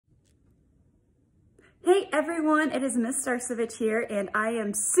Hey everyone, it is Miss Starcevich here, and I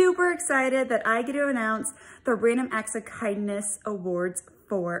am super excited that I get to announce the Random Acts of Kindness Awards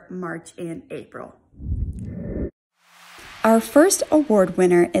for March and April. Our first award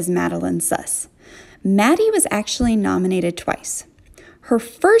winner is Madeline Suss. Maddie was actually nominated twice. Her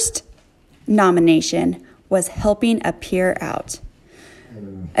first nomination was helping a peer out.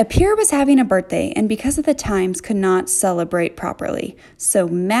 A peer was having a birthday and because of the times could not celebrate properly. So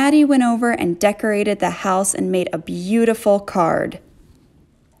Maddie went over and decorated the house and made a beautiful card.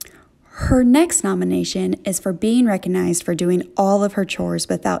 Her next nomination is for being recognized for doing all of her chores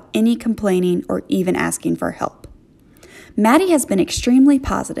without any complaining or even asking for help. Maddie has been extremely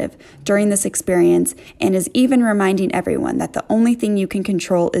positive during this experience and is even reminding everyone that the only thing you can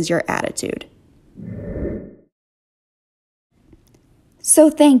control is your attitude.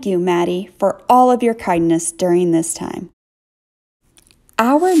 So thank you, Maddie, for all of your kindness during this time.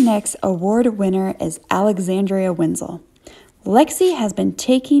 Our next award winner is Alexandria Wenzel. Lexi has been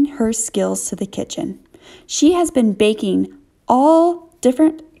taking her skills to the kitchen. She has been baking all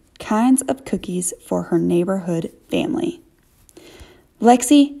different kinds of cookies for her neighborhood family.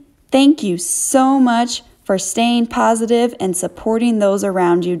 Lexi, thank you so much for staying positive and supporting those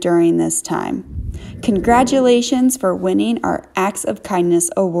around you during this time. Congratulations for winning our Acts of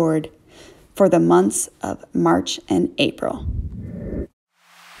Kindness Award for the months of March and April.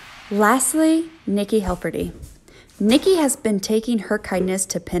 Lastly, Nikki Helferty. Nikki has been taking her kindness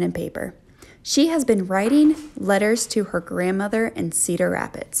to pen and paper. She has been writing letters to her grandmother in Cedar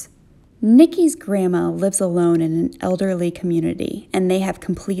Rapids. Nikki's grandma lives alone in an elderly community, and they have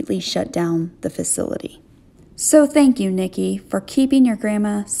completely shut down the facility. So thank you, Nikki, for keeping your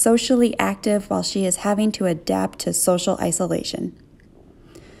grandma socially active while she is having to adapt to social isolation.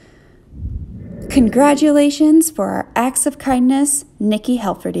 Congratulations for our acts of kindness, Nikki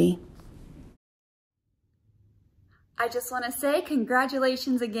Helferty. I just want to say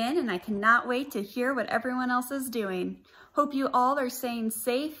congratulations again, and I cannot wait to hear what everyone else is doing. Hope you all are staying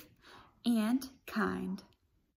safe and kind.